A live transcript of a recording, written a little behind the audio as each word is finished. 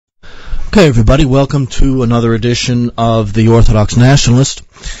Okay, everybody, welcome to another edition of the Orthodox Nationalist.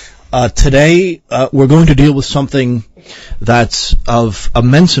 Today, we're going to deal with something that's of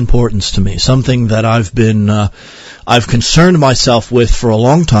immense importance to me, something that I've concerned myself with for a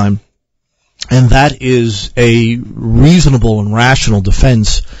long time, and that is a reasonable and rational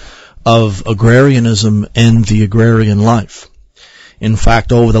defense of agrarianism and the agrarian life. In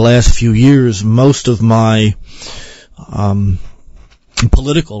fact, over the last few years, most of my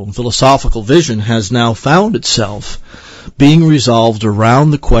political and philosophical vision has now found itself being resolved around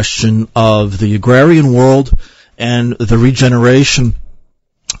the question of the agrarian world and the regeneration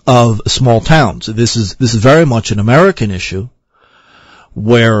of small towns. This is very much an American issue,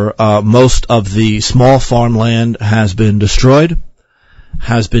 where most of the small farmland has been destroyed,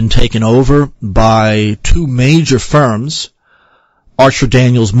 has been taken over by two major firms, Archer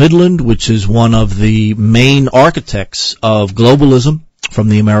Daniels Midland, which is one of the main architects of globalism from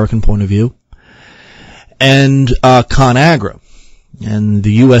the American point of view, and ConAgra. And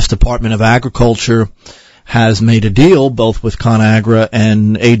the U.S. Department of Agriculture has made a deal, both with ConAgra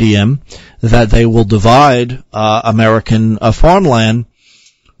and ADM, that they will divide American farmland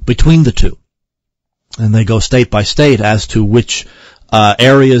between the two. And they go state by state as to which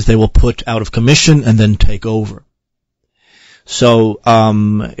areas they will put out of commission and then take over. So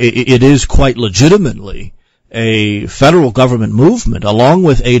it is quite legitimately a federal government movement, along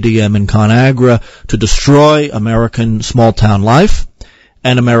with ADM and ConAgra, to destroy American small-town life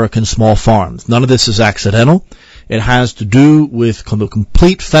and American small farms. None of this is accidental. It has to do with the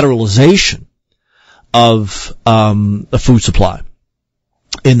complete federalization of the food supply.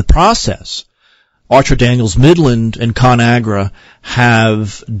 In the process, Archer Daniels Midland and ConAgra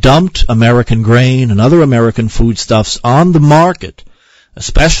have dumped American grain and other American foodstuffs on the market,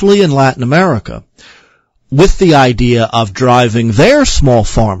 especially in Latin America, with the idea of driving their small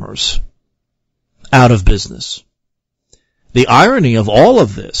farmers out of business. The irony of all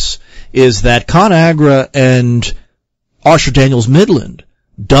of this is that ConAgra and Archer Daniels Midland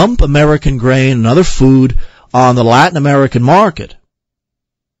dump American grain and other food on the Latin American market.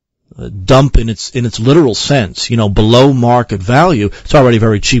 Dump in its literal sense, below market value. It's already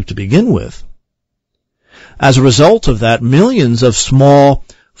very cheap to begin with. As a result of that, millions of small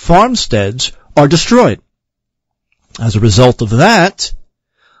farmsteads are destroyed. As a result of that,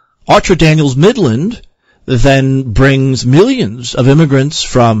 Archer Daniels Midland then brings millions of immigrants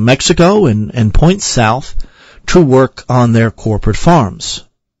from Mexico and points south to work on their corporate farms.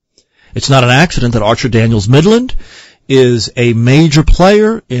 It's not an accident that Archer Daniels Midland is a major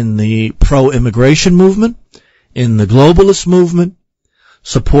player in the pro-immigration movement, in the globalist movement,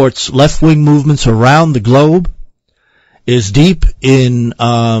 supports left-wing movements around the globe, is deep in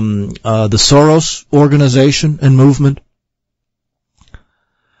the Soros organization and movement,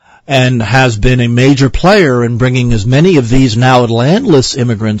 and has been a major player in bringing as many of these now landless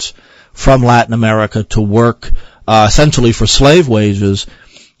immigrants from Latin America to work essentially for slave wages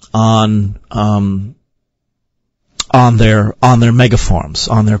on their mega farms,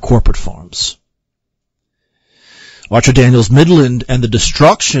 on their corporate farms. Archer Daniels Midland and the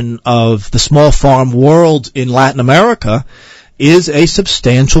destruction of the small farm world in Latin America is a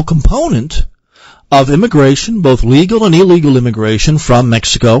substantial component of immigration, both legal and illegal immigration from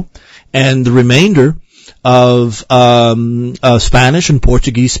Mexico and the remainder of Spanish and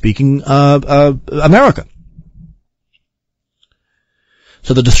Portuguese-speaking America.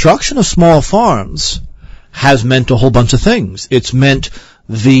 So the destruction of small farms has meant a whole bunch of things. It's meant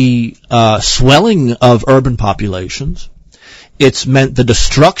the swelling of urban populations. It's meant the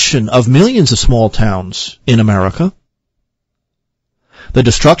destruction of millions of small towns in America. The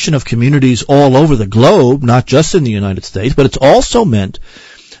destruction of communities all over the globe, not just in the United States, but it's also meant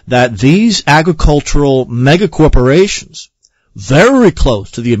that these agricultural megacorporations, very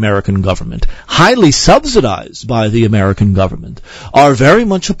close to the American government, highly subsidized by the American government, are very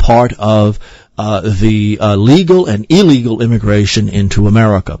much a part of the legal and illegal immigration into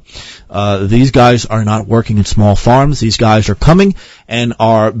America. These guys are not working in small farms. These guys are coming and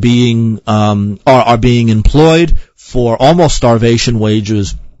are being employed for almost starvation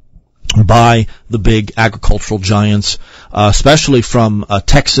wages by the big agricultural giants, especially from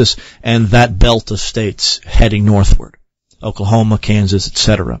Texas and that belt of states heading northward, Oklahoma, Kansas,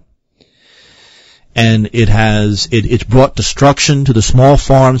 etc. And it's brought destruction to the small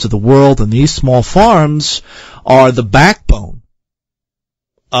farms of the world, and these small farms are the backbone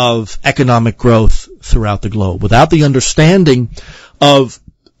of economic growth throughout the globe. Without the understanding of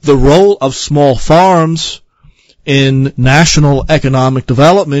the role of small farms in national economic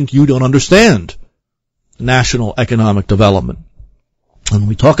development, you don't understand national economic development. When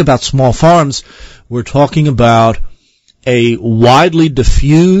we talk about small farms, we're talking about a widely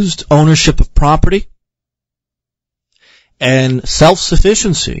diffused ownership of property and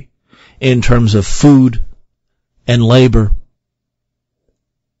self-sufficiency in terms of food and labor,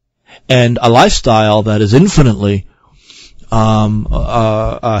 and a lifestyle that is infinitely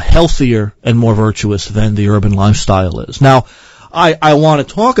healthier and more virtuous than the urban lifestyle is. Now, I want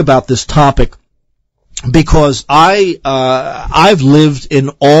to talk about this topic because I've lived in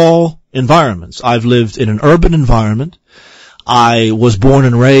all environments. I've lived in an urban environment. I was born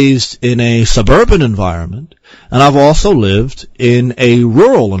and raised in a suburban environment, and I've also lived in a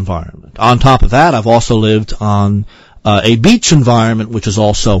rural environment. On top of that, I've also lived on a beach environment, which is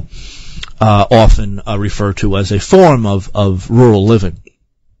also often referred to as a form of rural living.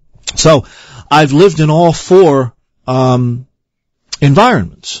 So I've lived in all four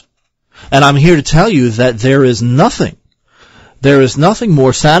environments, and I'm here to tell you that there is nothing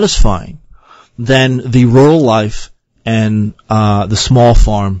more satisfying than the rural life and the small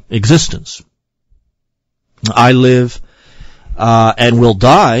farm existence. I live and will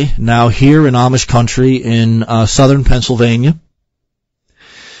die now here in Amish country in southern Pennsylvania.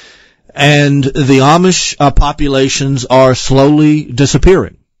 And the Amish populations are slowly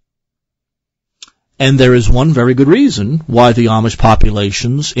disappearing. And there is one very good reason why the Amish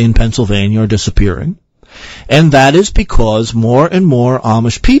populations in Pennsylvania are disappearing. And that is because more and more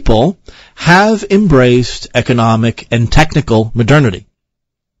Amish people have embraced economic and technical modernity.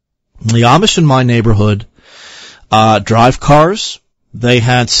 The Amish in my neighborhood drive cars. They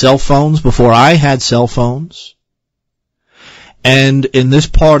had cell phones before I had cell phones. And in this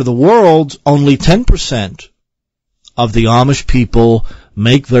part of the world, only 10% of the Amish people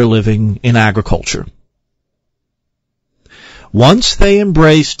make their living in agriculture. Once they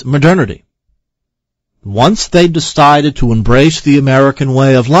embraced modernity, once they decided to embrace the American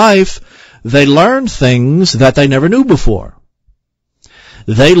way of life, they learned things that they never knew before.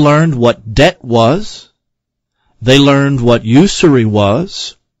 They learned what debt was. They learned what usury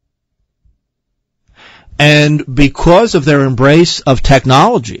was. And because of their embrace of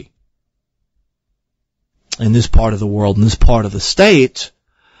technology in this part of the world, in this part of the state,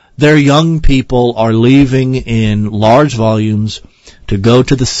 their young people are leaving in large volumes to go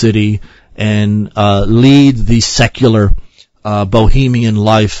to the city and lead the secular bohemian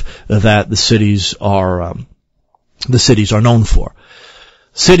life that the cities are known for.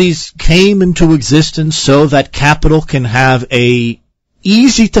 Cities came into existence so that capital can have a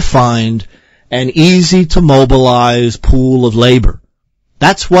easy to find and easy to mobilize pool of labor.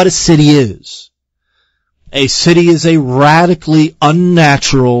 That's what a city is. A city is a radically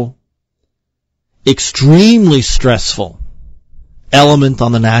unnatural, extremely stressful element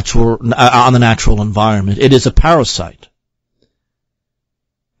on the natural environment. It is a parasite.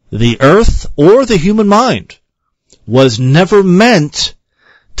 The earth or the human mind was never meant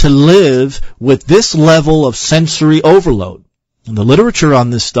to live with this level of sensory overload. And the literature on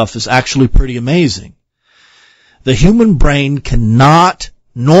this stuff is actually pretty amazing. The human brain cannot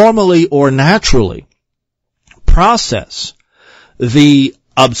normally or naturally process the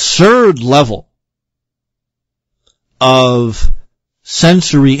absurd level of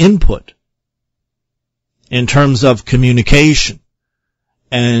sensory input in terms of communication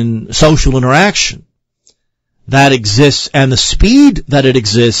and social interaction that exists and the speed that it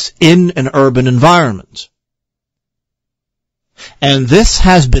exists in an urban environment. And this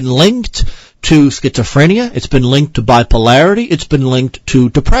has been linked to schizophrenia, it's been linked to bipolarity, it's been linked to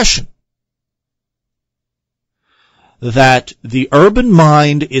depression. That the urban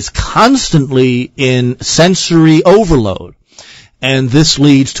mind is constantly in sensory overload, and this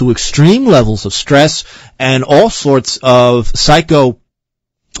leads to extreme levels of stress and all sorts of psychophysical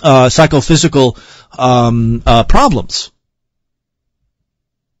problems.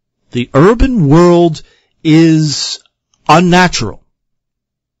 The urban world is unnatural.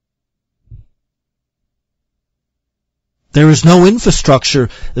 There is no infrastructure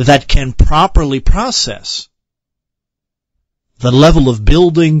that can properly process the level of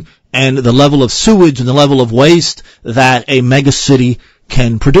building and the level of sewage and the level of waste that a megacity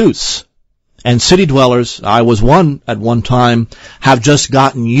can produce. And city dwellers, I was one at one time, have just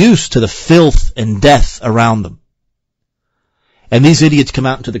gotten used to the filth and death around them. And these idiots come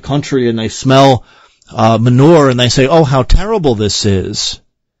out into the country and they smell manure and they say, oh, how terrible this is.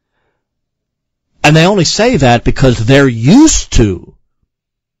 And they only say that because they're used to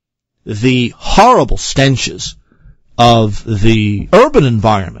the horrible stenches of the urban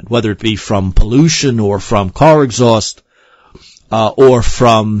environment, whether it be from pollution or from car exhaust, or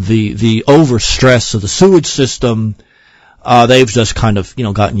from the overstress of the sewage system, They've just kind of,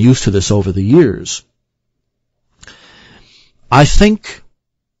 gotten used to this over the years. I think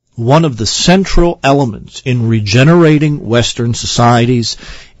one of the central elements in regenerating Western societies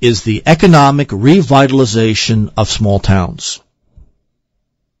is the economic revitalization of small towns.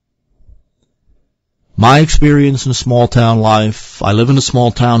 My experience in small town life, I live in a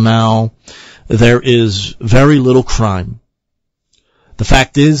small town now, there is very little crime. The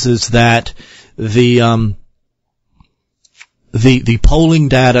fact is that the polling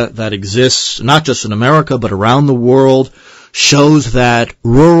data that exists, not just in America, but around the world, shows that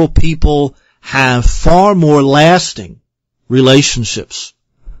rural people have far more lasting relationships,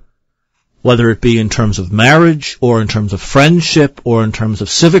 whether it be in terms of marriage or in terms of friendship or in terms of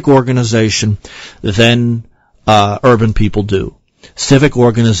civic organization, than urban people do. Civic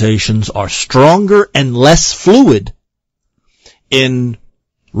organizations are stronger and less fluid in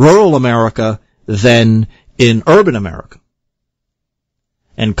rural America than in urban America.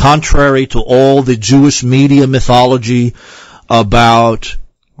 And contrary to all the Jewish media mythology about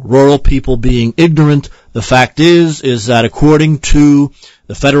rural people being ignorant, the fact is that according to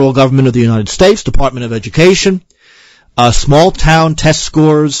the federal government of the United States, Department of Education, small town test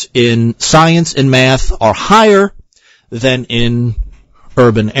scores in science and math are higher than in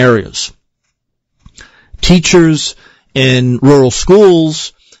urban areas. Teachers in rural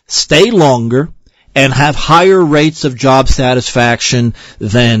schools stay longer and have higher rates of job satisfaction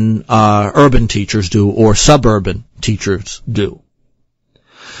than urban teachers do or suburban teachers do.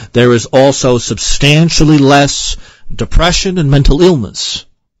 There is also substantially less depression and mental illness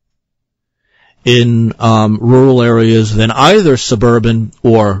in rural areas than either suburban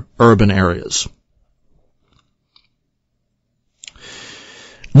or urban areas.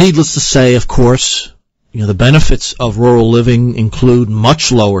 Needless to say, of course, the benefits of rural living include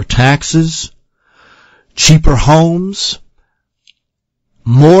much lower taxes, cheaper homes,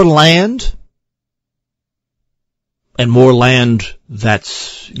 more land, and more land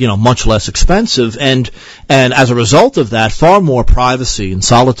that's, much less expensive, and as a result of that, far more privacy and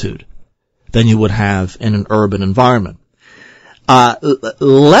solitude than you would have in an urban environment.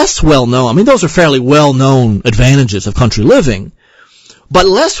 Less well known, those are fairly well known advantages of country living, but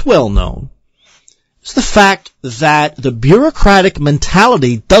less well known is the fact that the bureaucratic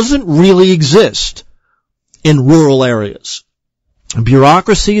mentality doesn't really exist in rural areas.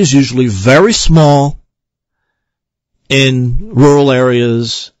 Bureaucracy is usually very small in rural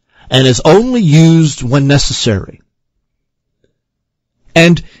areas and is only used when necessary.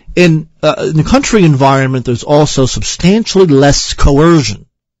 And in the country environment, there's also substantially less coercion.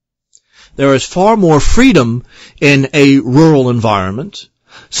 There is far more freedom in a rural environment,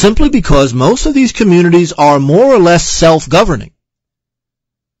 simply because most of these communities are more or less self-governing.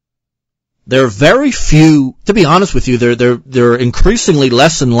 There are very few, to be honest with you, there are increasingly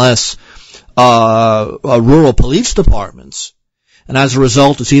less and less rural police departments. And as a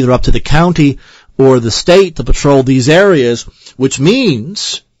result, it's either up to the county or the state to patrol these areas, which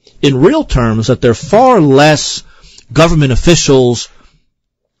means, in real terms, that there are far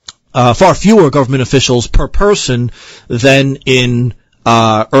fewer government officials per person than in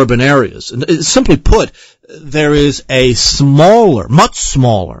urban areas. And simply put, there is a much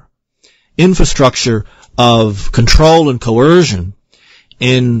smaller infrastructure of control and coercion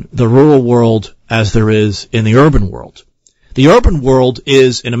in the rural world as there is in the urban world. The urban world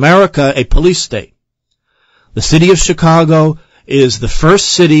is, in America, a police state. The city of Chicago is the first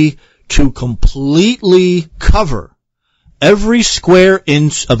city to completely cover every square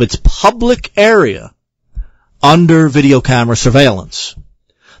inch of its public area under video camera surveillance.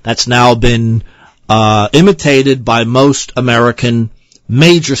 That's now been imitated by most American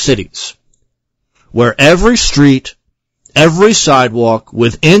major cities, where every street, every sidewalk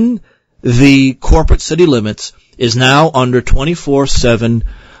within the corporate city limits is now under 24/7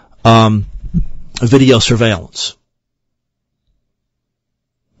 video surveillance.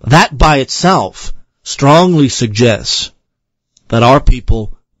 That by itself strongly suggests that our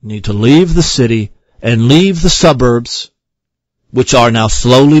people need to leave the city and leave the suburbs, which are now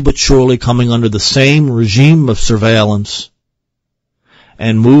slowly but surely coming under the same regime of surveillance,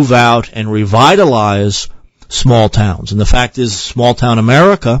 and move out and revitalize small towns. And the fact is, small town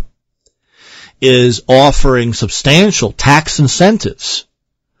America is offering substantial tax incentives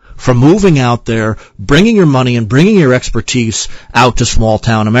for moving out there, bringing your money and bringing your expertise out to small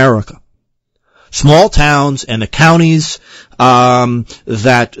town America. Small towns and the counties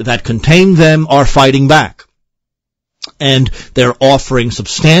that contain them are fighting back. And they're offering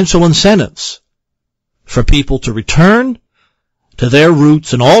substantial incentives for people to return to their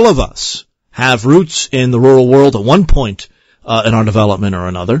roots, and all of us have roots in the rural world at one point in our development or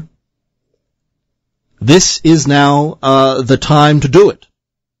another. This is now the time to do it.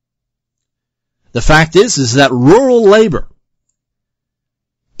 The fact is that rural labor,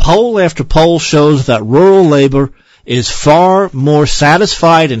 poll after poll shows that rural labor is far more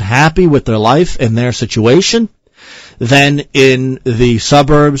satisfied and happy with their life and their situation than in the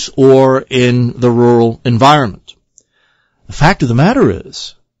suburbs or in the rural environment. The fact of the matter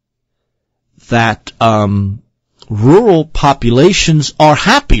is that rural populations are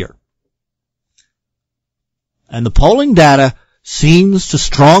happier. And the polling data seems to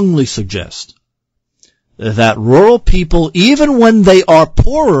strongly suggest that rural people, even when they are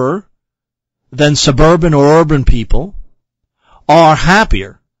poorer than suburban or urban people, are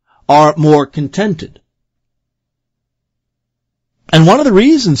happier, are more contented. And one of the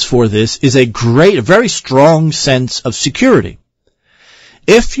reasons for this is a very strong sense of security.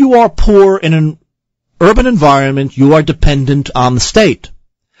 If you are poor in an urban environment, you are dependent on the state.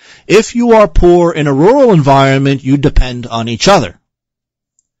 If you are poor in a rural environment, you depend on each other.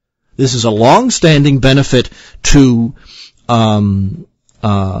 This is a long-standing benefit to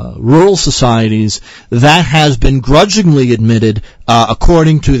rural societies that has been grudgingly admitted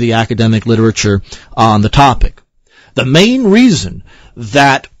according to the academic literature on the topic. The main reason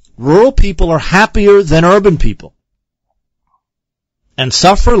that rural people are happier than urban people and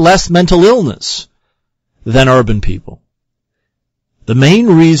suffer less mental illness than urban people, the main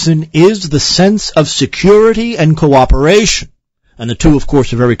reason is the sense of security and cooperation, and the two, of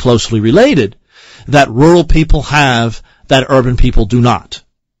course, are very closely related, that rural people have that urban people do not.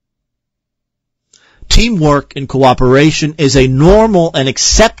 Teamwork and cooperation is a normal and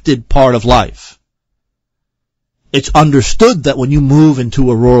accepted part of life. It's understood that when you move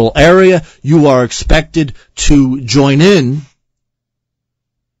into a rural area, you are expected to join in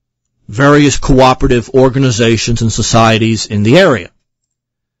various cooperative organizations and societies in the area.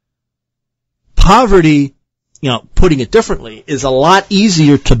 Poverty, putting it differently, is a lot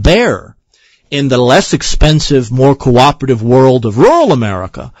easier to bear in the less expensive, more cooperative world of rural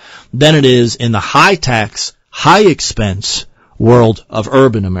America than it is in the high-tax, high-expense world of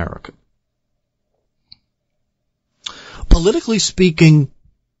urban America. Politically speaking,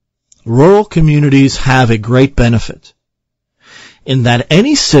 rural communities have a great benefit in that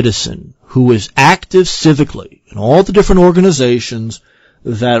any citizen who is active civically in all the different organizations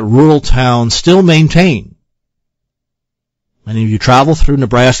that rural towns still maintain. Many of you travel through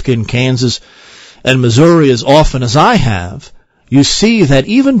Nebraska and Kansas and Missouri as often as I have, you see that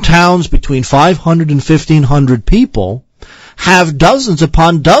even towns between 500 and 1,500 people have dozens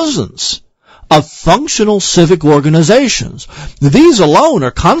upon dozens of functional civic organizations. These alone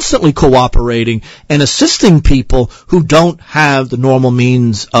are constantly cooperating and assisting people who don't have the normal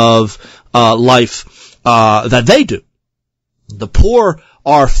means of life that they do. The poor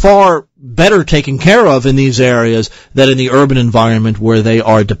are far better taken care of in these areas than in the urban environment where they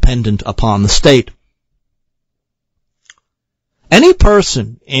are dependent upon the state. Any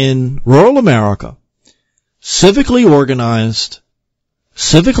person in rural America, civically organized,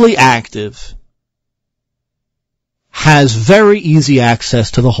 civically active, has very easy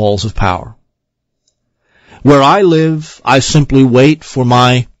access to the halls of power. Where I live, I simply wait for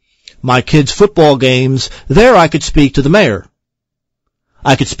my kids' football games. There I could speak to the mayor.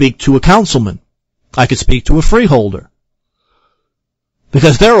 I could speak to a councilman. I could speak to a freeholder.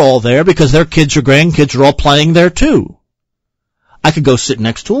 Because they're all there, because their kids or grandkids are all playing there too. I could go sit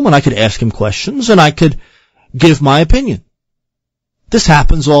next to him and I could ask him questions and I could give my opinion. This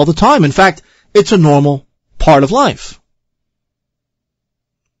happens all the time. In fact, it's a normal part of life.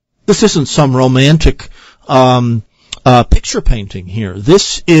 This isn't some romantic picture painting here.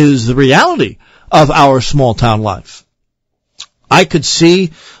 This is the reality of our small town life. I could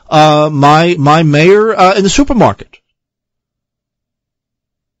see my mayor in the supermarket.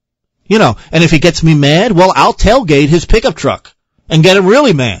 And if he gets me mad, well, I'll tailgate his pickup truck and get him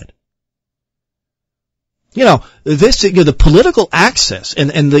really mad. The political access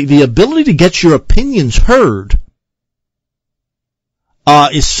and the ability to get your opinions heard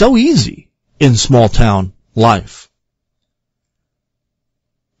is so easy in small town life.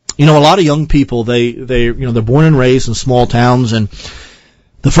 A lot of young people, they're born and raised in small towns, and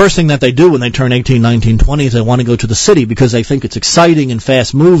the first thing that they do when they turn 18, 19, 20 is they want to go to the city because they think it's exciting and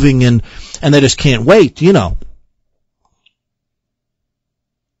fast moving and they just can't wait,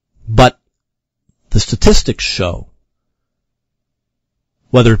 But the statistics show,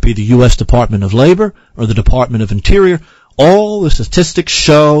 whether it be the U.S. Department of Labor or the Department of Interior, all the statistics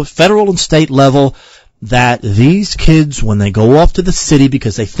show, federal and state level, that these kids, when they go off to the city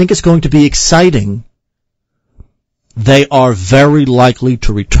because they think it's going to be exciting, they are very likely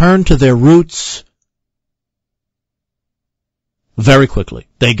to return to their roots very quickly.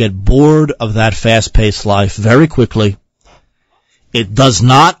 They get bored of that fast-paced life very quickly. It does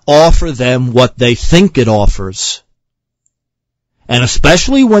not offer them what they think it offers. And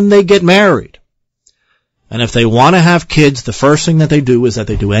especially when they get married. And if they want to have kids, the first thing that they do is that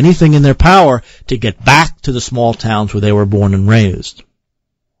they do anything in their power to get back to the small towns where they were born and raised.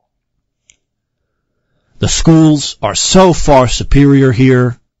 The schools are so far superior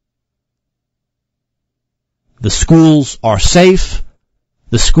here. The schools are safe.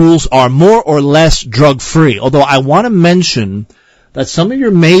 The schools are more or less drug-free. Although I want to mention that some of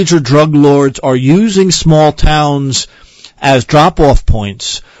your major drug lords are using small towns as drop-off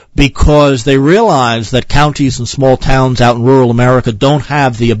points because they realize that counties and small towns out in rural America don't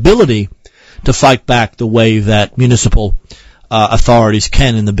have the ability to fight back the way that municipal authorities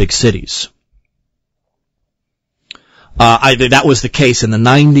can in the big cities. That was the case in the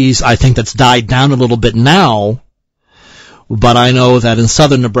 90s. I think that's died down a little bit now, but I know that in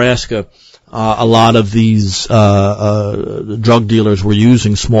southern Nebraska, a lot of these drug dealers were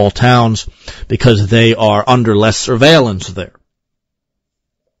using small towns because they are under less surveillance there.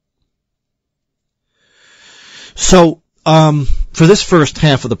 So, for this first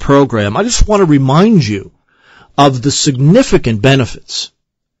half of the program, I just want to remind you of the significant benefits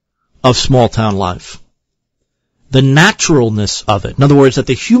of small town life. The naturalness of it. In other words, that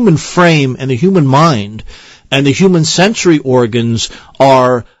the human frame and the human mind and the human sensory organs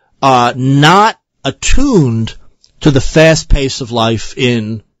are not attuned to the fast pace of life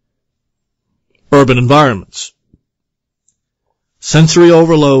in urban environments. Sensory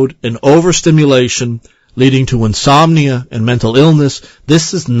overload and overstimulation leading to insomnia and mental illness,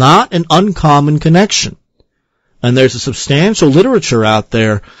 this is not an uncommon connection. And there's a substantial literature out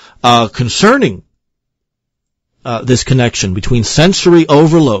there concerning this connection between sensory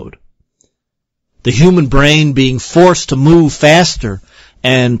overload, the human brain being forced to move faster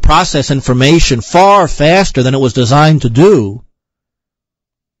and process information far faster than it was designed to do,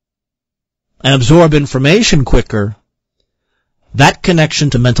 and absorb information quicker, that connection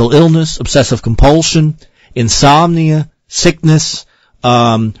to mental illness, obsessive compulsion, insomnia, sickness,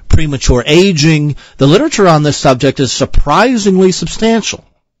 premature aging, the literature on this subject is surprisingly substantial.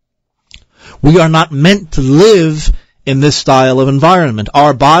 We are not meant to live in this style of environment.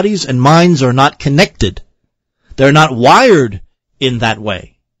 Our bodies and minds are not connected. They're not wired in that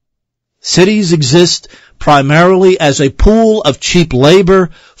way. Cities exist primarily as a pool of cheap labor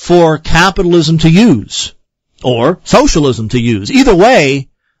for capitalism to use, or socialism to use. Either way,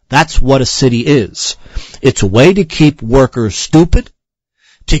 that's what a city is. It's a way to keep workers stupid,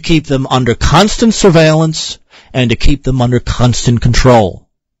 to keep them under constant surveillance, and to keep them under constant control.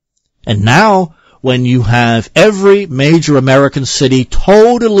 And now, when you have every major American city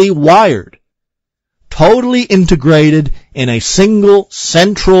totally wired, totally integrated in a single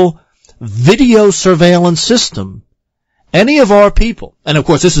central video surveillance system, any of our people, and of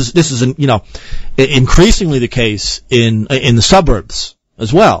course this is increasingly the case in the suburbs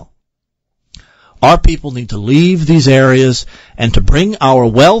as well. Our people need to leave these areas and to bring our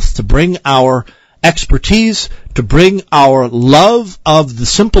wealth, to bring our expertise, to bring our love of the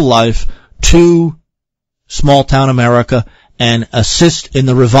simple life to small town America and assist in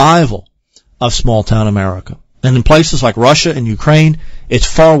the revival of small town America. And in places like Russia and Ukraine, it's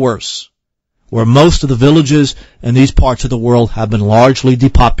far worse, where most of the villages in these parts of the world have been largely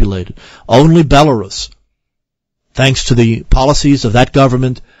depopulated. Only Belarus, thanks to the policies of that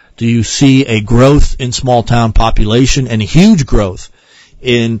government, do you see a growth in small town population and a huge growth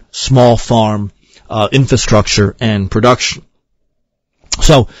in small farm infrastructure and production.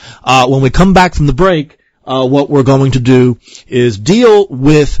 So when we come back from the break, what we're going to do is deal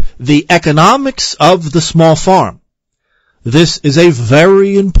with the economics of the small farm. This is a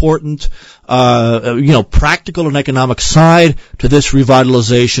very important, practical and economic side to this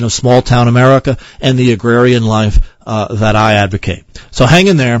revitalization of small town America and the agrarian life that I advocate. So hang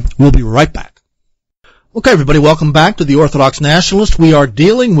in there. We'll be right back. Okay, everybody, welcome back to the Orthodox Nationalist. We are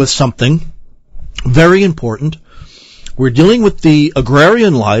dealing with something very important. We're dealing with the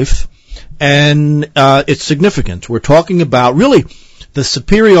agrarian life, and it's significant. We're talking about really the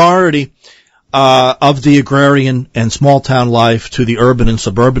superiority of the agrarian and small town life to the urban and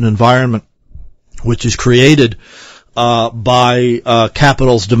suburban environment, which is created by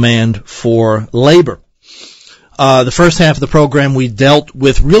capital's demand for labor. The first half of the program we dealt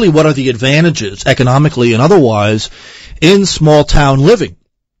with really what are the advantages economically and otherwise in small town living.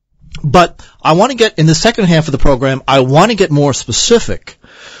 But I want to get, in the second half of the program, I want to get more specific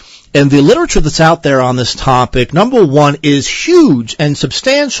And the literature that's out there on this topic, number one, is huge and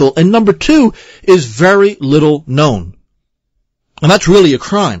substantial, and number two, is very little known. And that's really a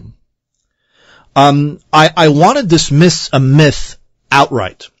crime. I want to dismiss a myth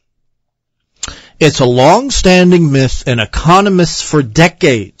outright. It's a long-standing myth, and economists for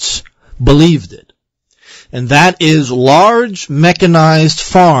decades believed it. And that is large mechanized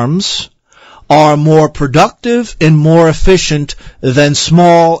farms are more productive and more efficient than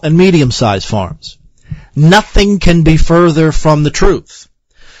small and medium-sized farms. Nothing can be further from the truth.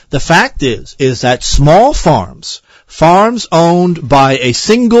 The fact is that small farms owned by a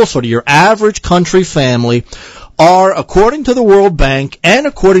single, sort of your average country family, are, according to the World Bank and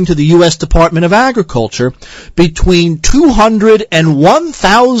according to the U.S. Department of Agriculture, between 200 and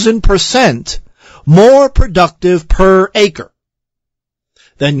 1,000% more productive per acre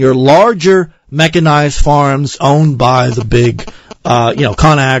than your larger mechanized farms owned by the big,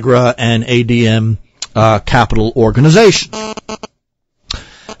 ConAgra and ADM capital organizations.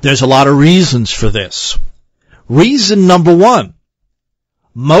 There's a lot of reasons for this. Reason number one,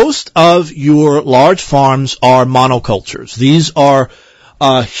 most of your large farms are monocultures. These are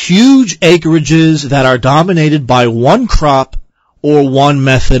huge acreages that are dominated by one crop or one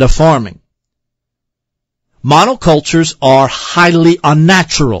method of farming. Monocultures are highly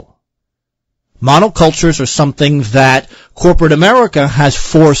unnatural. Monocultures are something that corporate America has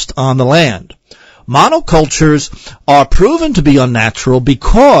forced on the land. Monocultures are proven to be unnatural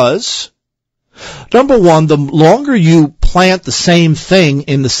because, number one, the longer you plant the same thing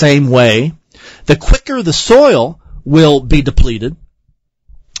in the same way, the quicker the soil will be depleted.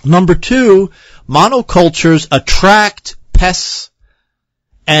 Number two, monocultures attract pests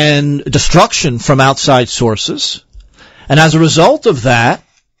and destruction from outside sources. And as a result of that,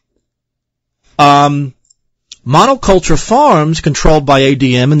 monoculture farms controlled by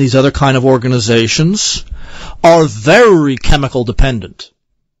ADM and these other kind of organizations are very chemical dependent.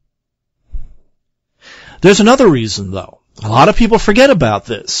 There's another reason, though. A lot of people forget about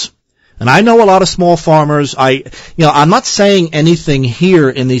this. And I know a lot of small farmers. I'm not saying anything here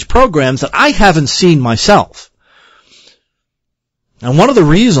in these programs that I haven't seen myself. And one of the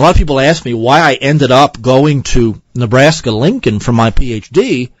reasons, a lot of people ask me why I ended up going to Nebraska-Lincoln for my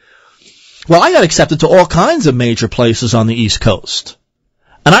PhD. Well, I got accepted to all kinds of major places on the East Coast.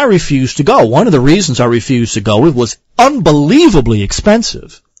 And I refused to go. One of the reasons I refused to go, it was unbelievably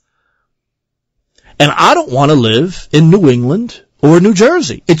expensive. And I don't want to live in New England or New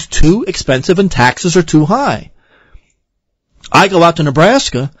Jersey. It's too expensive and taxes are too high. I go out to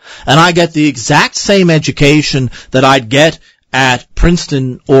Nebraska and I get the exact same education that I'd get at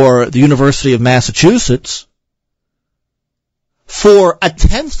Princeton or the University of Massachusetts for a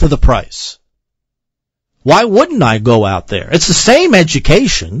tenth of the price. Why wouldn't I go out there? It's the same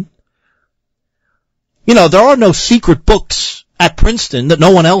education. There are no secret books at Princeton that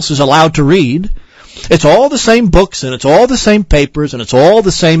no one else is allowed to read. It's all the same books, and it's all the same papers, and it's all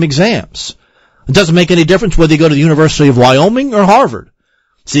the same exams. It doesn't make any difference whether you go to the University of Wyoming or Harvard.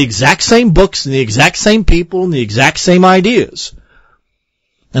 It's the exact same books, and the exact same people, and the exact same ideas.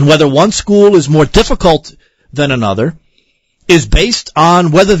 And whether one school is more difficult than another is based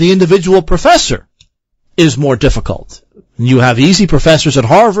on whether the individual professor is more difficult. And you have easy professors at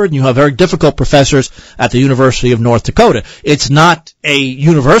Harvard, and you have very difficult professors at the University of North Dakota. It's not a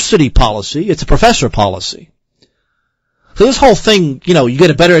university policy, it's a professor policy. So this whole thing, you get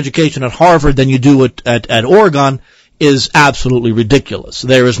a better education at Harvard than you do at Oregon is absolutely ridiculous.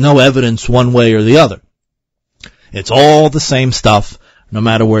 There is no evidence one way or the other. It's all the same stuff, no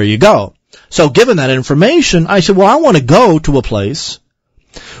matter where you go. So given that information, I said, well, I want to go to a place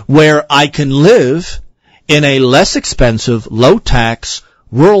where I can live in a less expensive, low-tax,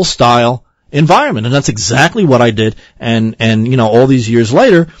 rural-style environment. And that's exactly what I did. And all these years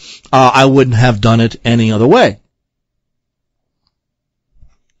later, I wouldn't have done it any other way.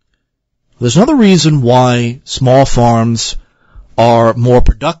 There's another reason why small farms are more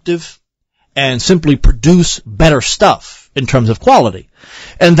productive and simply produce better stuff in terms of quality.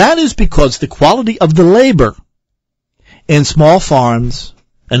 And that is because the quality of the labor in small farms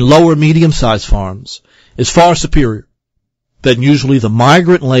and lower medium-sized farms is far superior than usually the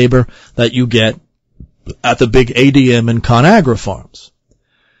migrant labor that you get at the big ADM and ConAgra farms.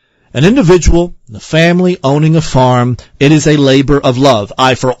 An individual, the family owning a farm, it is a labor of love.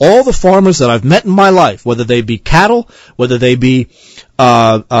 For all the farmers that I've met in my life, whether they be cattle, whether they be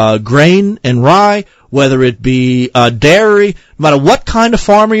grain and rye, whether it be dairy, no matter what kind of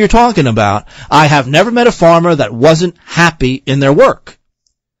farmer you're talking about, I have never met a farmer that wasn't happy in their work.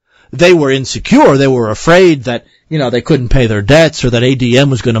 they were insecure. They were afraid that, they couldn't pay their debts or that ADM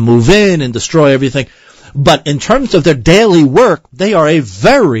was going to move in and destroy everything. But in terms of their daily work, they are a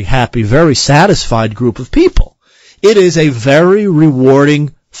very happy, very satisfied group of people. It is a very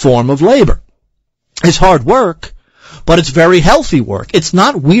rewarding form of labor. It's hard work, but it's very healthy work. It's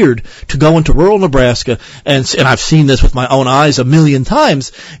not weird to go into rural Nebraska, and I've seen this with my own eyes a million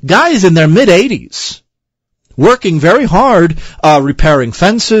times, guys in their mid-80s working very hard, repairing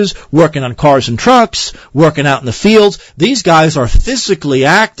fences, working on cars and trucks, working out in the fields. These guys are physically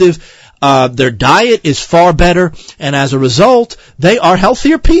active. Their diet is far better, and as a result, they are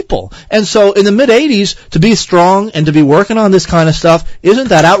healthier people. And so in the mid-80s, to be strong and to be working on this kind of stuff isn't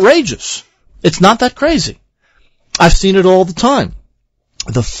that outrageous. It's not that crazy. I've seen it all the time.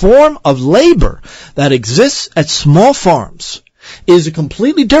 The form of labor that exists at small farms is a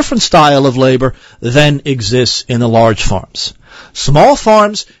completely different style of labor than exists in the large farms. Small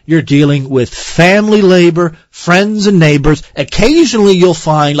farms, you're dealing with family labor, friends and neighbors. Occasionally you'll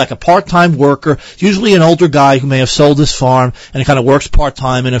find like a part-time worker, usually an older guy who may have sold his farm and kind of works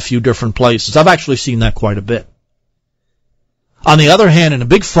part-time in a few different places. I've actually seen that quite a bit. On the other hand, in a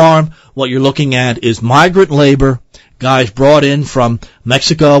big farm, what you're looking at is migrant labor, guys brought in from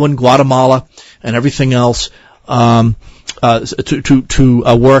Mexico and Guatemala and everything else, to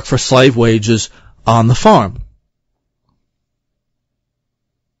work for slave wages on the farm.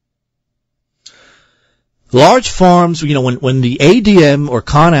 Large farms, when the ADM or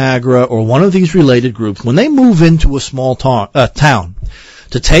ConAgra or one of these related groups, when they move into a small town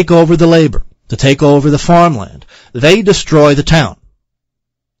to take over the labor, to take over the farmland, they destroy the town.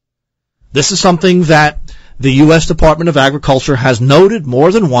 This is something that the U.S. Department of Agriculture has noted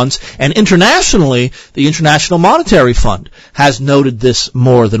more than once, and internationally, the International Monetary Fund has noted this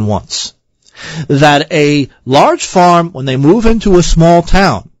more than once. That a large farm, when they move into a small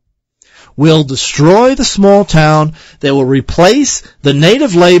town, will destroy the small town. They will replace the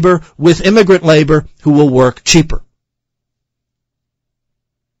native labor with immigrant labor who will work cheaper.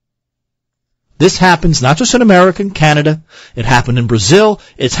 This happens not just in America and Canada. It happened in Brazil.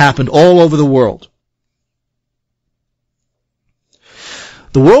 It's happened all over the world.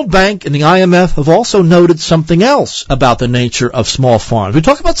 The World Bank and the IMF have also noted something else about the nature of small farms. We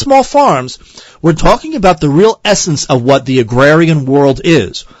talk about small farms, we're talking about the real essence of what the agrarian world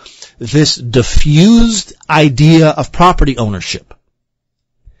is. This diffused idea of property ownership,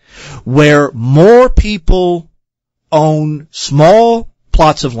 where more people own small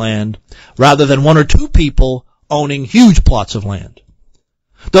plots of land rather than one or two people owning huge plots of land.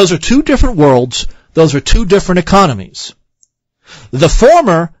 Those are two different worlds. Those are two different economies. The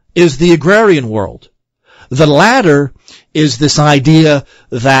former is the agrarian world. The latter is this idea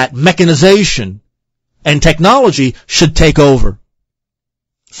that mechanization and technology should take over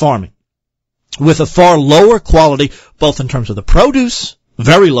farming with a far lower quality, both in terms of the produce,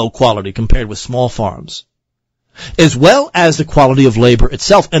 very low quality compared with small farms, as well as the quality of labor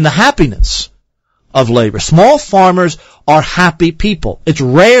itself and the happiness of labor. Small farmers are happy people. It's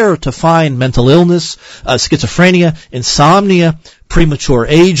rare to find mental illness, schizophrenia, insomnia, premature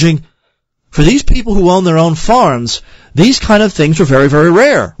aging. For these people who own their own farms, these kind of things are very, very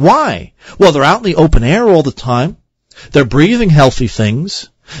rare. Why? Well, they're out in the open air all the time. They're breathing healthy things.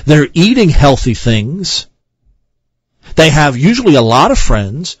 They're eating healthy things. They have usually a lot of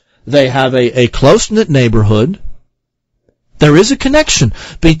friends. They have a close-knit neighborhood. There is a connection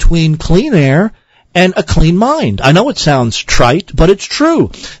between clean air and a clean mind. I know it sounds trite, but it's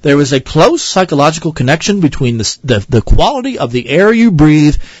true. There is a close psychological connection between the quality of the air you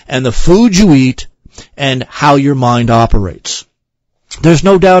breathe and the food you eat and how your mind operates. There's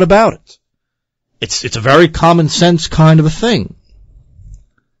no doubt about it. It's a very common sense kind of a thing.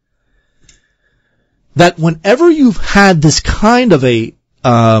 That whenever you've had this kind of a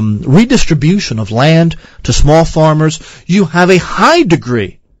redistribution of land to small farmers, you have a high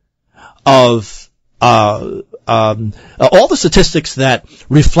degree of all the statistics that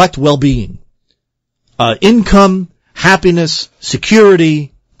reflect well-being, income, happiness,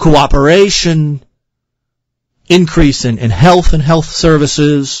 security, cooperation, increase in health and health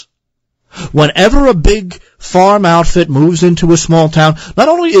services. Whenever a big farm outfit moves into a small town, not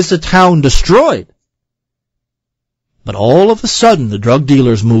only is the town destroyed, but all of a sudden the drug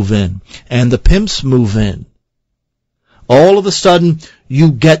dealers move in and the pimps move in. All of a sudden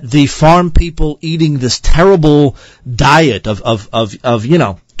you get the farm people eating this terrible diet of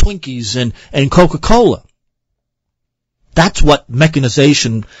Twinkies and Coca-Cola. That's what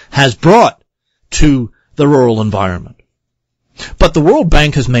mechanization has brought to the rural environment. But the World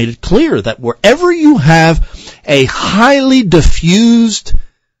Bank has made it clear that wherever you have a highly diffused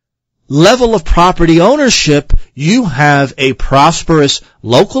level of property ownership, you have a prosperous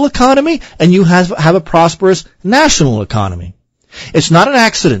local economy and you have a prosperous national economy. It's not an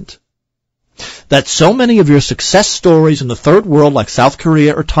accident that so many of your success stories in the third world, like South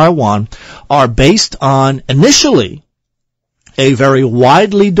Korea or Taiwan, are based on, initially, a very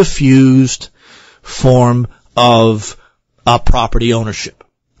widely diffused form of property ownership,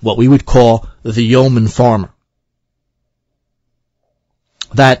 what we would call the yeoman farmer.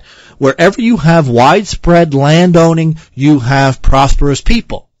 That wherever you have widespread landowning, you have prosperous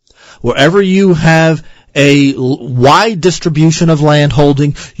people. Wherever you have a wide distribution of land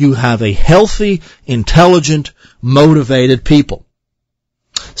holding, you have a healthy, intelligent, motivated people.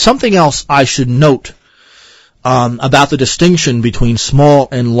 Something else I should note about the distinction between small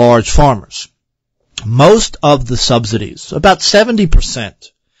and large farmers. Most of the subsidies, about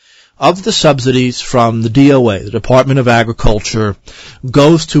 70% of the subsidies from the DOA, the Department of Agriculture,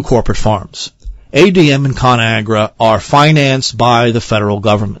 goes to corporate farms. ADM and ConAgra are financed by the federal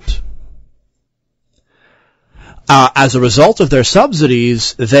government. As a result of their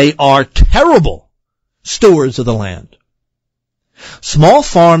subsidies, they are terrible stewards of the land. Small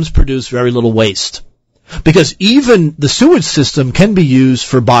farms produce very little waste, because even the sewage system can be used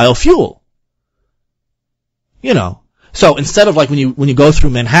for biofuel. You know, so instead of like when you go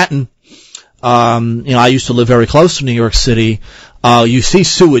through Manhattan, I used to live very close to New York City. You see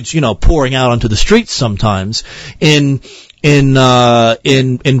sewage, pouring out onto the streets sometimes. In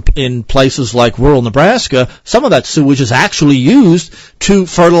places like rural Nebraska, some of that sewage is actually used to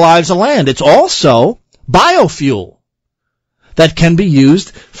fertilize the land. It's also biofuel that can be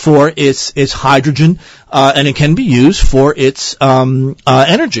used for its hydrogen, and it can be used for its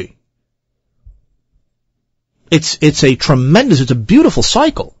energy. It's a beautiful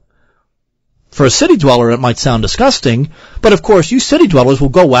cycle. For a city dweller, it might sound disgusting, but of course, you city dwellers will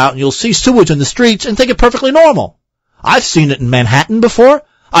go out and you'll see sewage in the streets and think it perfectly normal. I've seen it in Manhattan before.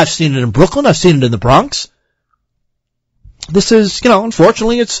 I've seen it in Brooklyn. I've seen it in the Bronx. This is,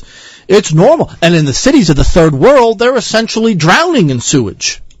 unfortunately, it's normal. And in the cities of the third world, they're essentially drowning in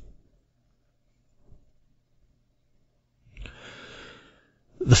sewage.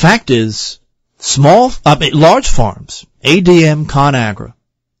 The fact is, large farms, ADM, ConAgra,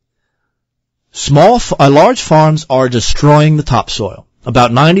 large farms are destroying the topsoil.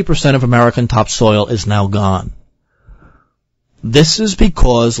 About 90% of American topsoil is now gone. This is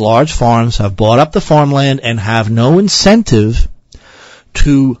because large farms have bought up the farmland and have no incentive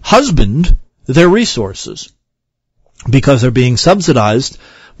to husband their resources because they're being subsidized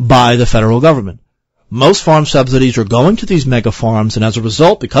by the federal government. Most farm subsidies are going to these mega farms, and as a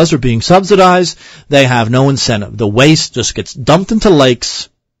result, because they're being subsidized, they have no incentive. The waste just gets dumped into lakes.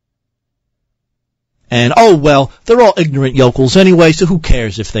 And, they're all ignorant yokels anyway, so who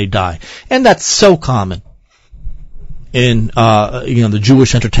cares if they die? And that's so common in, the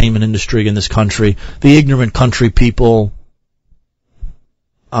Jewish entertainment industry in this country. The ignorant country people,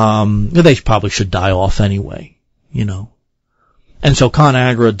 they probably should die off anyway, And so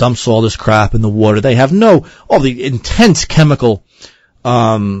ConAgra dumps all this crap in the water. They have all the intense chemical,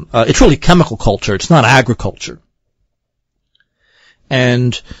 it's really chemical culture. It's not agriculture.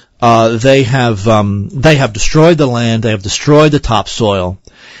 And, they have destroyed the land. They have destroyed the topsoil.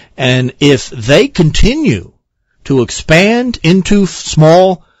 And if they continue to expand into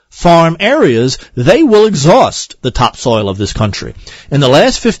small farm areas, they will exhaust the topsoil of this country. In the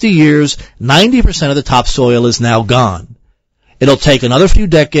last 50 years, 90% of the topsoil is now gone. It'll take another few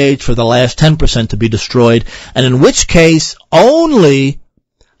decades for the last 10% to be destroyed, and in which case only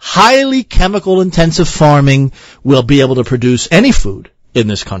highly chemical-intensive farming will be able to produce any food in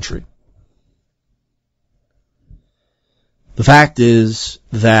this country. The fact is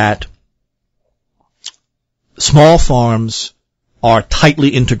that small farms are tightly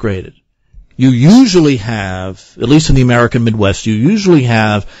integrated. You usually have, at least in the American Midwest, you usually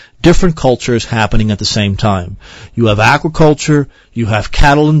have different cultures happening at the same time. You have agriculture, you have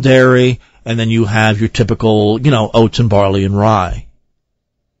cattle and dairy, and then you have your typical, oats and barley and rye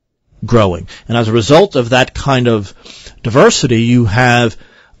growing. And as a result of that kind of diversity, you have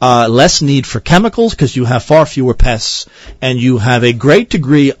less need for chemicals because you have far fewer pests, and you have a great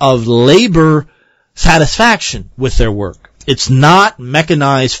degree of labor satisfaction with their work. It's not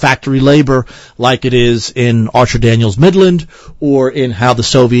mechanized factory labor like it is in Archer Daniels Midland or in how the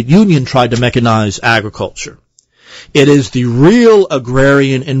Soviet Union tried to mechanize agriculture. It is the real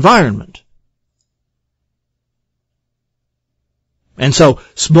agrarian environment. And so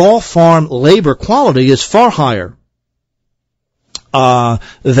small farm labor quality is far higher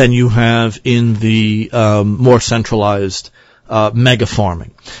than you have in the more centralized mega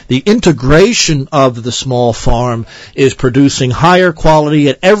farming. The integration of the small farm is producing higher quality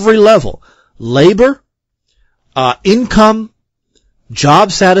at every level. Labor, income,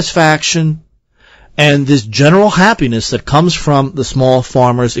 job satisfaction, and this general happiness that comes from the small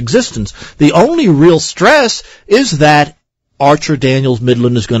farmer's existence. The only real stress is that Archer Daniels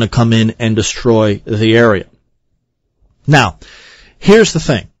Midland is going to come in and destroy the area. Now, here's the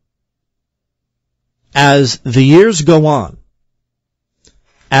thing. As the years go on,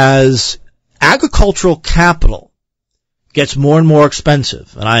 as agricultural capital gets more and more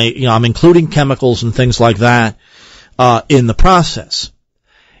expensive, and I'm including chemicals and things like that in the process,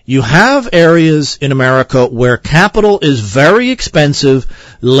 you have areas in America where capital is very expensive,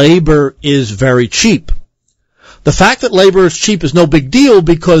 labor is very cheap. The fact that labor is cheap is no big deal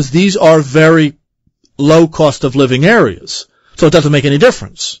because these are very low cost of living areas. So it doesn't make any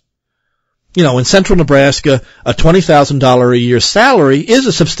difference. You know, in central Nebraska, a $20,000 a year salary is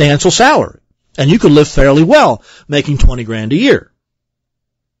a substantial salary. And you could live fairly well making $20,000 a year.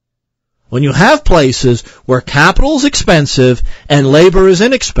 When you have places where capital is expensive and labor is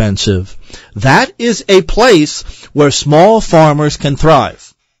inexpensive, that is a place where small farmers can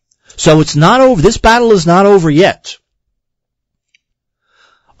thrive. So it's not over. This battle is not over yet.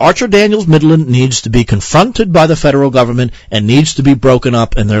 Archer Daniels Midland needs to be confronted by the federal government and needs to be broken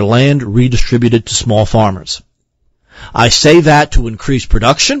up and their land redistributed to small farmers. I say that to increase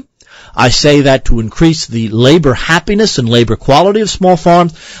production. I say that to increase the labor happiness and labor quality of small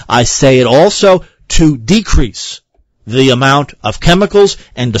farms. I say it also to decrease the amount of chemicals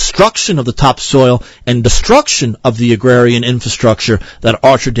and destruction of the topsoil and destruction of the agrarian infrastructure that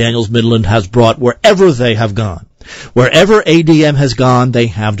Archer Daniels Midland has brought wherever they have gone. Wherever ADM has gone, they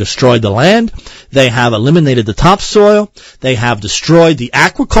have destroyed the land, they have eliminated the topsoil, they have destroyed the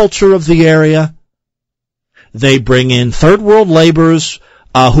aquaculture of the area, they bring in third world laborers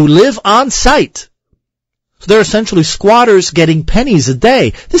who live on site. So they're essentially squatters getting pennies a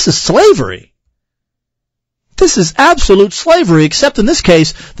day. This is slavery. This is absolute slavery, except in this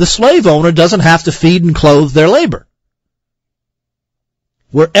case, the slave owner doesn't have to feed and clothe their labor.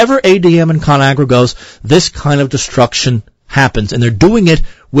 Wherever ADM and ConAgra goes, this kind of destruction happens, and they're doing it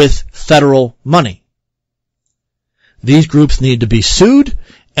with federal money. These groups need to be sued,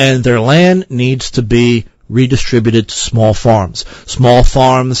 and their land needs to be redistributed to small farms. Small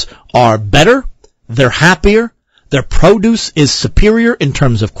farms are better, they're happier, their produce is superior in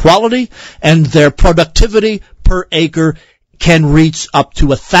terms of quality, and their productivity per acre can reach up to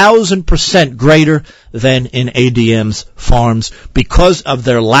 1,000% greater than in ADM's farms because of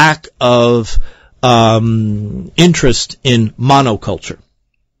their lack of interest in monoculture.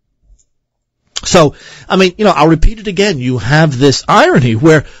 So, I'll repeat it again. You have this irony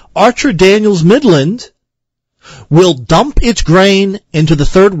where Archer Daniels Midland will dump its grain into the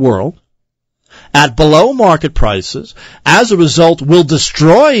third world at below market prices. As a result, will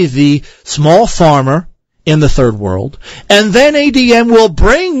destroy the small farmer in the third world, and then ADM will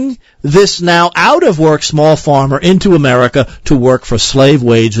bring this now out-of-work small farmer into America to work for slave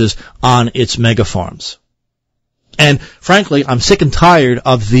wages on its mega farms. And frankly, I'm sick and tired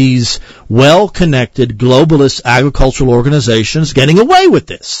of these well-connected globalist agricultural organizations getting away with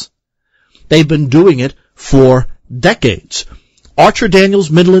this. They've been doing it for decades. Archer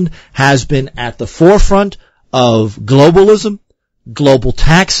Daniels Midland has been at the forefront of globalism, global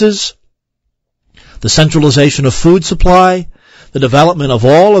taxes, the centralization of food supply, the development of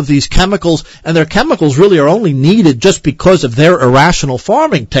all of these chemicals, and their chemicals really are only needed just because of their irrational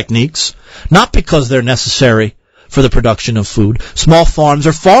farming techniques, not because they're necessary for the production of food. Small farms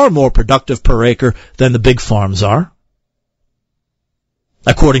are far more productive per acre than the big farms are,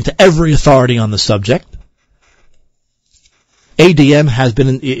 according to every authority on the subject. ADM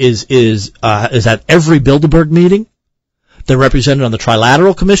is at every Bilderberg meeting. They're represented on the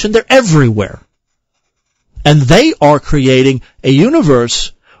Trilateral Commission. They're everywhere. And they are creating a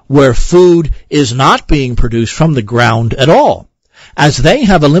universe where food is not being produced from the ground at all, as they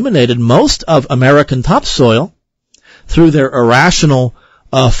have eliminated most of American topsoil through their irrational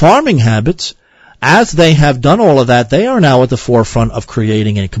farming habits. As they have done all of that, they are now at the forefront of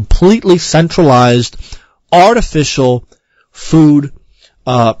creating a completely centralized, artificial food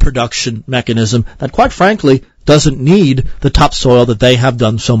production mechanism that, quite frankly, doesn't need the topsoil that they have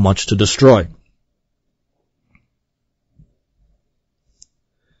done so much to destroy.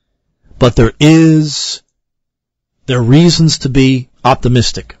 But there are reasons to be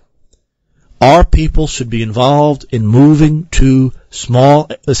optimistic. Our people should be involved in moving to small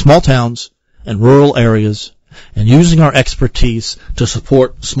towns and rural areas and using our expertise to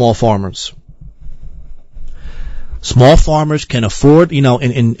support small farmers. Small farmers can afford,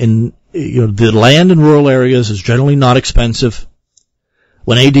 the land in rural areas is generally not expensive.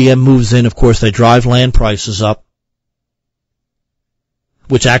 When ADM moves in, of course, they drive land prices up,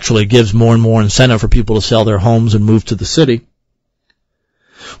 which actually gives more and more incentive for people to sell their homes and move to the city.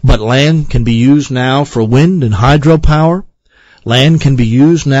 But land can be used now for wind and hydropower. Land can be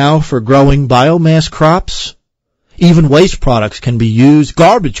used now for growing biomass crops. Even waste products can be used,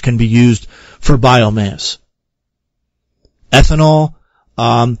 garbage can be used for biomass. Ethanol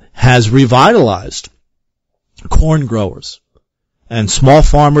has revitalized corn growers. And small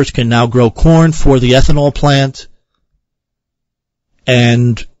farmers can now grow corn for the ethanol plant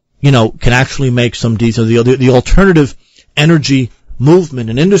and, can actually make some diesel. The alternative energy movement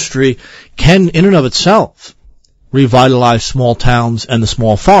and industry can, in and of itself, revitalize small towns and the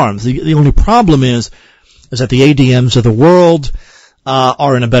small farms. The only problem is that the ADMs of the world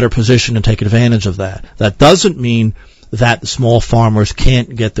are in a better position to take advantage of that. That doesn't mean that the small farmers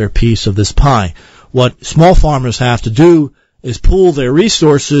can't get their piece of this pie. What small farmers have to do is pool their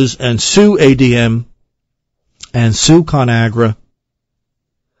resources and sue ADM and sue ConAgra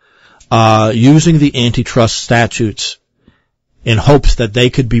using the antitrust statutes in hopes that they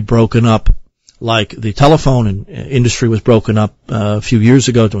could be broken up like the telephone industry was broken up a few years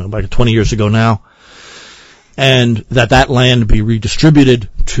ago, like 20 years ago now, and that land be redistributed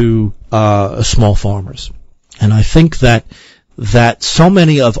to small farmers. And I think that so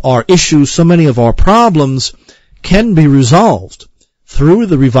many of our issues, so many of our problems can be resolved through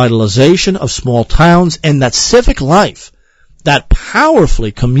the revitalization of small towns and that civic life, that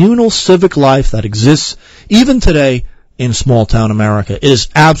powerfully communal civic life that exists even today in small town America. It is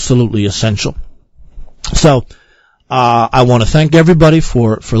absolutely essential. So, I want to thank everybody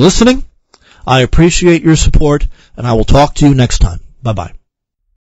for listening. I appreciate your support, and I will talk to you next time. Bye-bye.